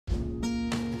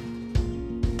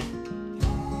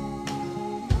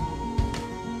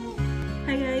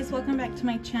guys, welcome back to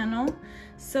my channel.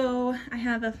 So I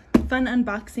have a fun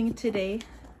unboxing today.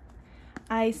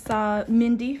 I saw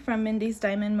Mindy from Mindy's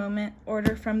Diamond Moment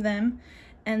order from them,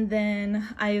 and then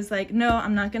I was like, no,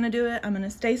 I'm not gonna do it, I'm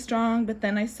gonna stay strong. But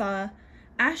then I saw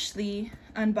Ashley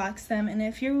unbox them, and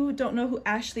if you don't know who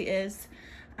Ashley is,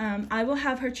 I will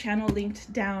have her channel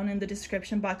linked down in the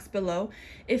description box below.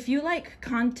 If you like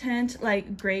content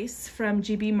like Grace from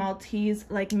GB Maltese,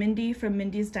 like Mindy from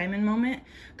Mindy's Diamond Moment,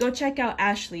 go check out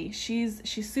Ashley. She's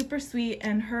super sweet,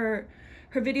 and her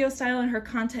video style and her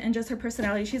content and just her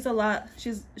personality, she's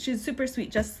super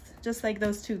sweet, just like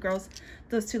those two girls,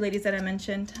 those two ladies that I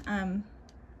mentioned. And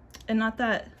not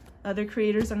that other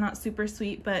creators are not super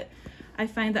sweet, but I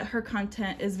find that her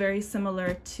content is very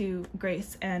similar to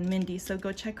Grace and Mindy, so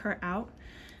go check her out.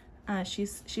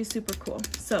 She's super cool.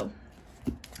 So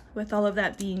with all of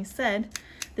that being said,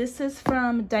 this is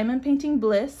from Diamond Painting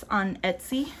Bliss on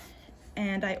Etsy,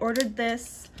 and I ordered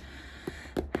this,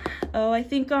 I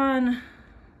think on,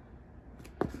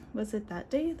 was it that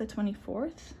day, the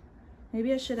 24th?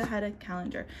 Maybe I should have had a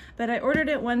calendar, but I ordered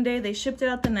it one day, they shipped it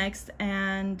out the next,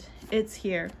 and it's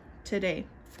here today.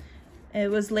 It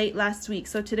was late last week,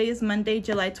 so today is Monday,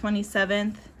 July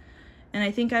 27th, and I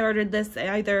think I ordered this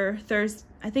either Thursday,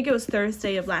 I think it was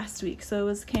Thursday of last week,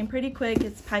 so came pretty quick.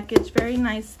 It's packaged very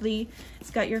nicely.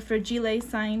 It's got your fragile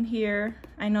sign here.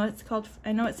 I know it's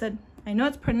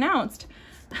pronounced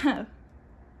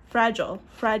fragile,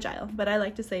 but I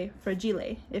like to say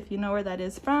fragile. If you know where that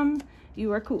is from,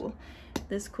 you are cool.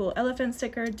 This cool elephant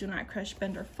sticker, do not crush,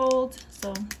 bend, or fold.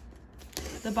 So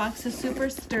the box is super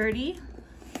sturdy.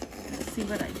 Let's see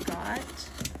what I got.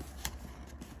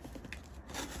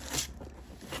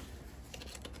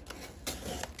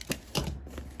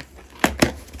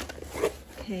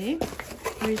 Okay,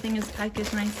 everything is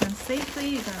packaged nice and safely.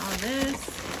 You got all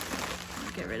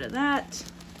this. Get rid of that.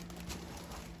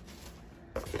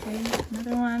 Okay,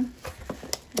 another one.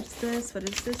 There's this. What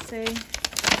does this say?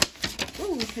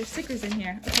 Oh, there's stickers in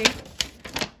here. Okay.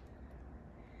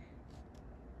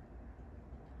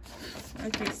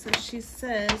 Okay, so she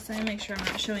says, let me make sure I'm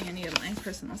not showing any of my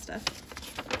personal stuff.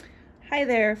 Hi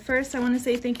there. First, I want to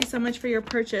say thank you so much for your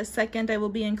purchase. Second, I will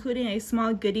be including a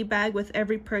small goodie bag with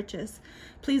every purchase.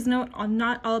 Please note,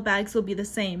 not all bags will be the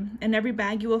same. In every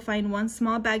bag, you will find one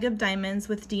small bag of diamonds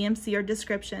with DMC or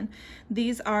description.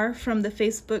 These are from the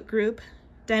Facebook group,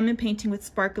 Diamond Painting with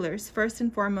Sparklers. First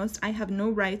and foremost, I have no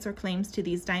rights or claims to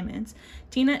these diamonds.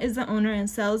 Tina is the owner and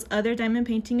sells other diamond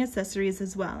painting accessories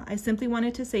as well. I simply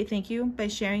wanted to say thank you by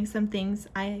sharing some things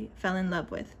I fell in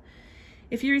love with.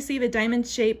 If you receive a diamond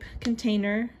shape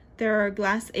container, there are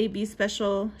glass AB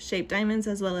special shaped diamonds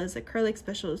as well as acrylic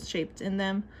special shaped in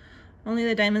them. Only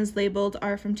the diamonds labeled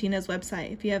are from Tina's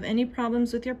website. If you have any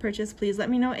problems with your purchase, please let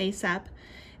me know ASAP.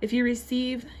 If you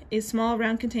receive a small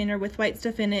round container with white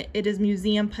stuff in it, it is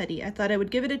museum putty. I thought I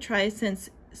would give it a try since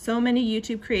so many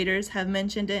YouTube creators have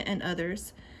mentioned it and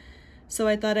others. So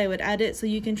I thought I would add it so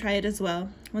you can try it as well.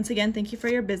 Once again, thank you for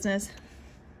your business.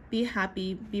 Be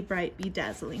happy, be bright, be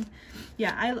dazzling.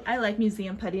 Yeah, I like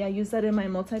museum putty. I use that in my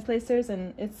multi-placers,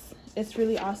 and it's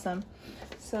really awesome.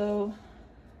 So,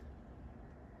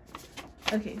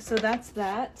 okay, so that's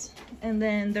that. And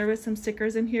then there was some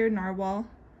stickers in here, narwhal.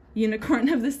 Unicorn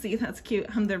of the sea, that's cute.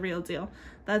 I'm the real deal.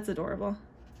 That's adorable.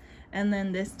 And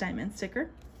then this diamond sticker.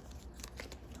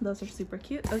 Those are super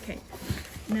cute. Okay,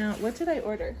 now what did I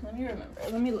order? Let me remember.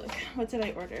 Let me look. What did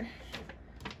I order?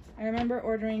 I remember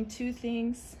ordering three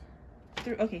things,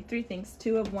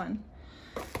 two of one.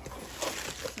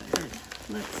 So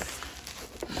let's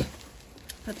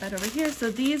put that over here. So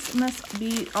these must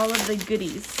be all of the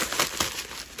goodies.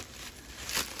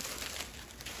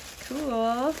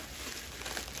 Cool.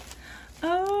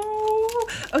 Oh,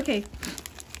 okay.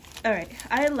 All right.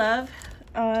 I love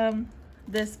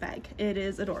this bag. It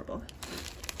is adorable.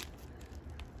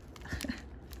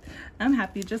 I'm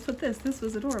happy just with this. This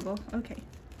was adorable. Okay.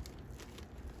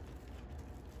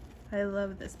 I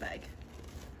love this bag.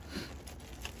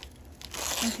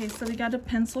 Okay, so we got a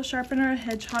pencil sharpener, a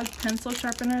hedgehog pencil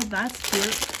sharpener. That's cute.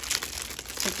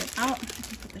 Let's take it out. I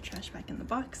can put the trash back in the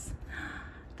box.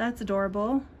 That's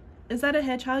adorable. Is that a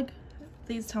hedgehog?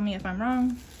 Please tell me if I'm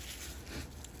wrong.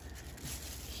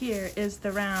 Here is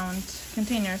the round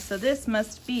container. So this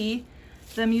must be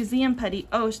the museum putty.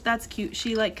 Oh, that's cute.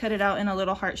 She like cut it out in a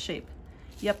little heart shape.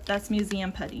 Yep, that's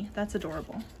museum putty. That's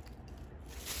adorable.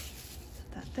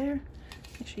 Put that there.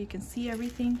 Make sure you can see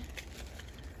everything.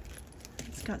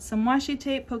 It's got some washi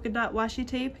tape, polka dot washi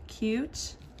tape.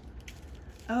 Cute.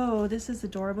 Oh, this is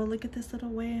adorable. Look at this little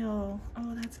whale.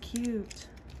 Oh, that's cute.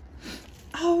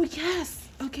 Oh, yes.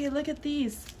 Okay, look at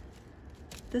these.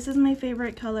 This is my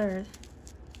favorite color.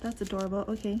 that's adorable.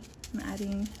 Okay,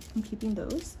 I'm keeping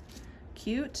those.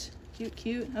 Cute, cute,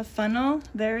 cute. A funnel,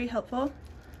 very helpful.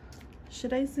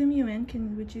 Should I zoom you in?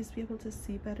 Would you be able to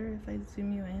see better if I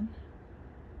zoom you in?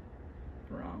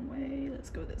 Wrong way, let's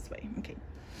go this way. Okay.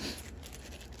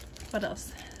 What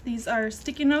else? These are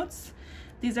sticky notes.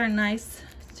 These are nice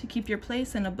to keep your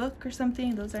place in a book or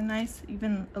something. Those are nice.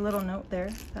 Even a little note there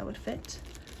that would fit.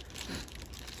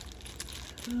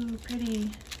 Ooh,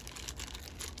 pretty.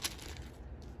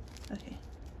 Okay.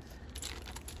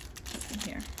 What's in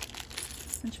here?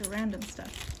 Bunch of random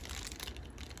stuff.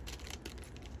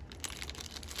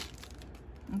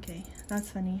 Okay, that's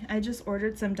funny. I just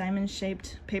ordered some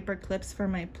diamond-shaped paper clips for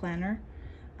my planner.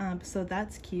 So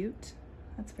that's cute.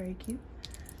 That's very cute.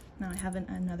 Now I have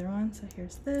another one, so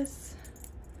here's this.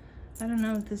 I don't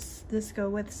know, this go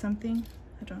with something?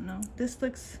 I don't know. This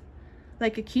looks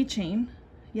like a keychain.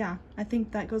 Yeah, I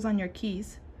think that goes on your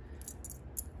keys.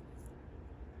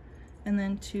 And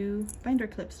then 2 binder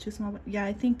clips, 2 small. Yeah,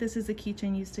 I think this is a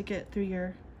keychain used to get through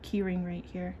your key ring right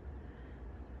here.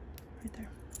 Right there.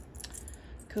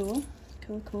 Cool,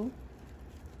 cool, cool.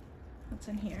 What's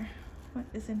in here? What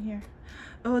is in here?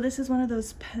 Oh, this is one of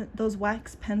those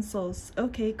wax pencils.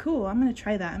 Okay, cool. I'm gonna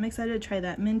try that. I'm excited to try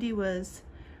that. Mindy was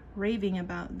raving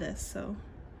about this, so.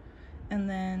 And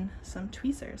then some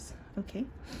tweezers. Okay.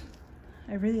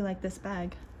 I really like this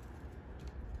bag.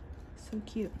 So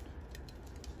cute.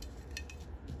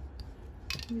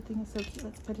 Everything is so cute.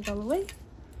 Let's put it all away.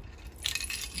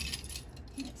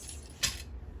 Nice.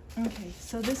 Okay,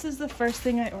 so this is the first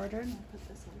thing I ordered. I'll put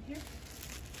this over here.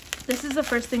 This is the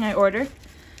first thing I ordered.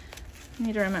 I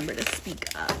need to remember to speak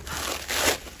up.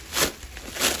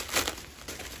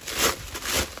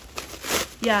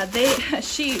 Yeah,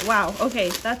 wow, okay,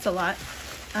 that's a lot.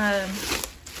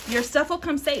 Your stuff will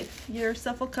come safe. Your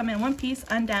stuff will come in one piece,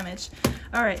 undamaged.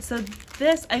 All right, so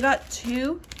this, I got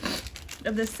 2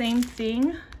 of the same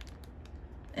thing.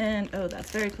 And, oh,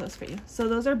 that's very close for you. So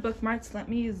those are bookmarks. Let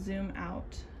me zoom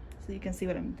out so you can see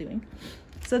what I'm doing.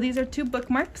 So these are 2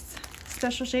 bookmarks,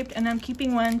 special shaped, and I'm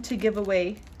keeping one to give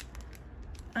away.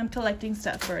 I'm collecting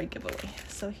stuff for a giveaway.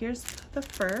 So here's the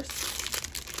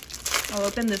first. I'll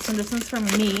open this one. This one's from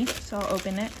me, so I'll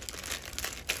open it.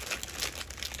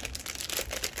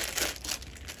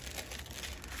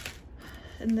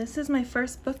 And this is my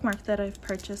first bookmark that I've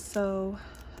purchased, so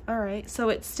all right. So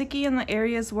it's sticky in the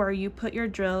areas where you put your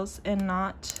drills and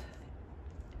not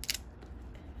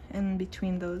in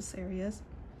between those areas.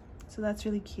 So that's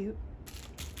really cute.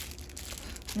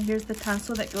 And here's the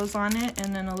tassel that goes on it,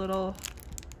 and then a little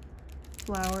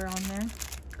flower on there.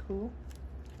 Cool.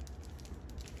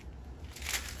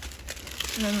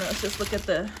 And then let's just look at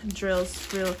the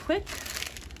drills real quick.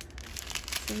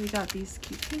 So we got these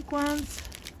cute pink ones,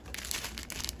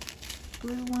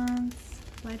 blue ones,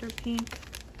 lighter pink,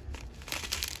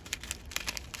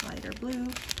 lighter blue.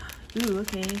 Ooh,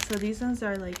 okay, so these ones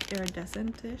are like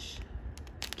iridescent-ish.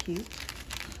 Cute.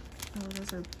 Oh,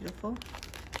 those are beautiful.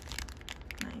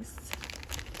 Nice.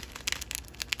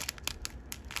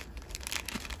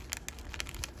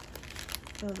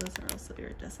 Oh, those are also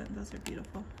iridescent. Those are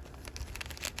beautiful.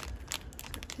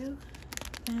 So 2.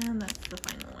 And that's the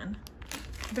final one.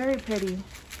 Very pretty.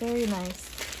 Very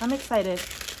nice. I'm excited.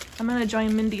 I'm gonna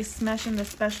join Mindy's Smashing the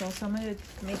Special, so I'm gonna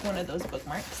make one of those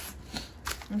bookmarks.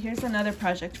 And here's another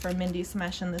project for Mindy's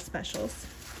Smashing the Specials.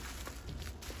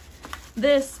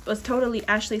 This was totally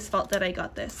Ashley's fault that I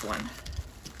got this one.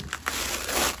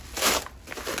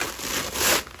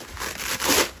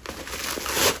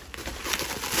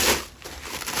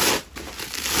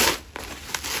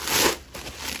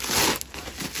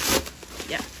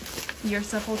 Yeah, your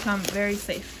stuff will come very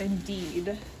safe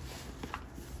indeed.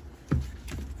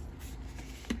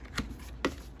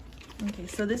 Okay,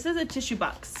 so this is a tissue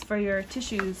box for your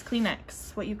tissues,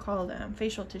 Kleenex, what you call them,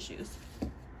 facial tissues.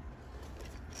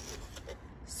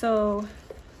 So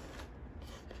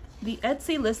the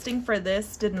Etsy listing for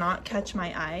this did not catch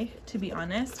my eye, to be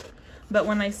honest. But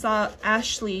when I saw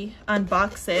Ashley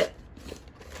unbox it,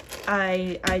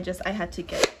 I had to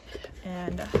get it.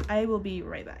 And I will be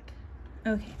right back.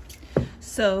 Okay,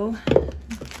 so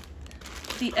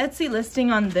the Etsy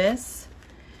listing on this,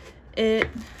 it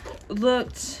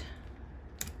looked,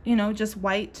 you know, just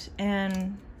white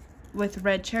and with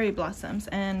red cherry blossoms,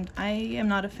 and I am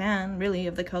not a fan really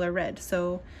of the color red,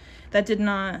 so that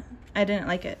I didn't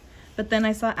like it. But then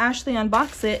I saw Ashley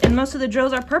unbox it, and most of the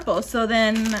drills are purple, so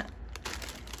then,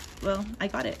 well, I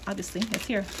got it, obviously, it's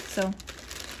here. So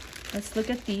let's look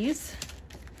at these.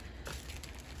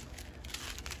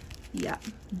 Yeah,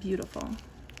 beautiful,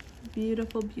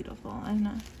 beautiful, beautiful. I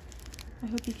know, I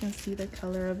hope you can see the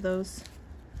color of those.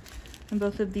 And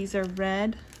both of these are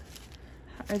red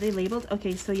Are they labeled?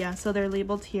 Okay, so yeah, so they're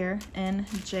labeled here, N,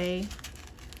 J,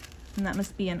 and that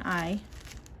must be an I.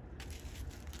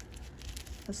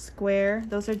 A square,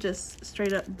 those are just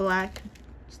straight up black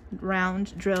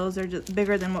round drills. Are just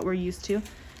bigger than what we're used to.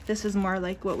 This is more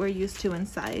like what we're used to in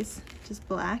size, just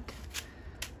black.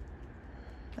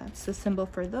 That's the symbol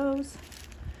for those.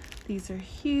 These are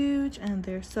huge and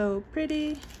they're so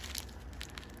pretty.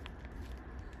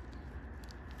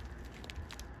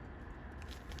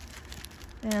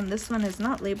 And this one is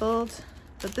not labeled,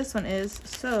 but this one is,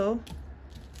 so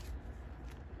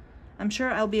I'm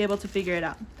sure I'll be able to figure it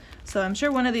out. So I'm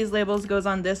sure one of these labels goes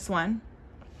on this one.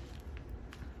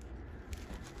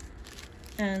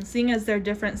 And seeing as they're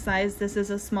different size, this is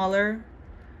a smaller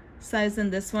size than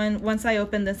this one. Once I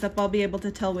open this up, I'll be able to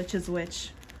tell which is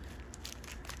which.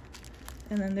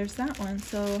 And then there's that one.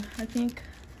 So I think,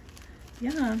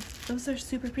 yeah, those are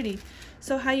super pretty.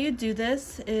 So how you do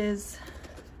this is,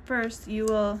 first you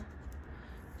will,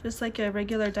 just like a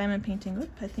regular diamond painting,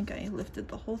 oop, I think I lifted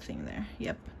the whole thing there.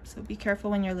 Yep, so be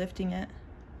careful when you're lifting it.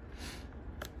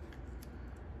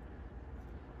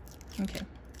 Okay,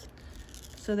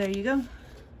 so there you go.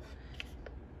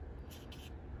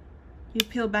 You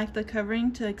peel back the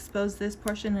covering to expose this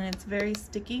portion and it's very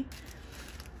sticky.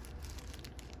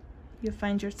 You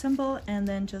find your symbol and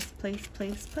then just place,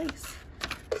 place, place.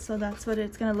 So that's what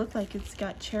it's gonna look like. It's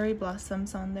got cherry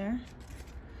blossoms on there.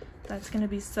 That's gonna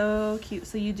be so cute.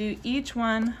 So you do each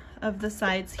one of the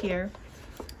sides here.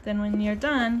 Then when you're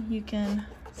done, you can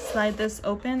slide this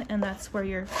open and that's where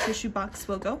your tissue box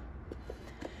will go.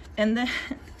 And then,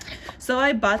 so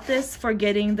I bought this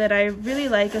forgetting that I really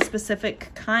like a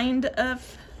specific kind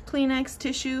of Kleenex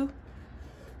tissue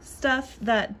stuff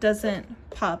that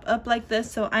doesn't pop up like this.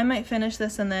 So I might finish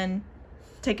this and then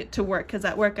take it to work, because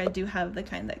at work I do have the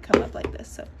kind that come up like this.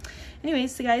 So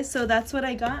anyways, so guys, so that's what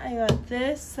I got. I got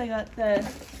this, I got the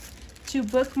 2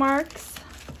 bookmarks,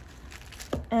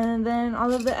 and then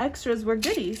all of the extras were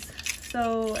goodies.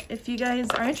 So if you guys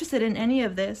are interested in any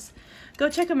of this, go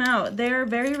check them out. They're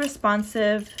very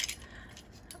responsive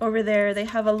over there. They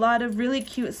have a lot of really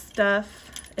cute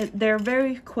stuff. They're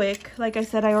very quick. Like I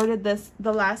said, I ordered this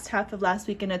the last half of last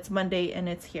week and it's Monday and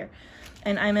it's here.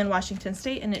 And I'm in Washington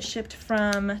State and it shipped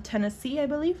from Tennessee, I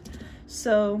believe.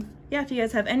 So yeah, if you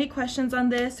guys have any questions on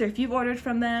this or if you've ordered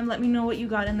from them, let me know what you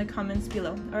got in the comments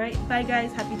below. All right, bye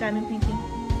guys, happy diamond painting.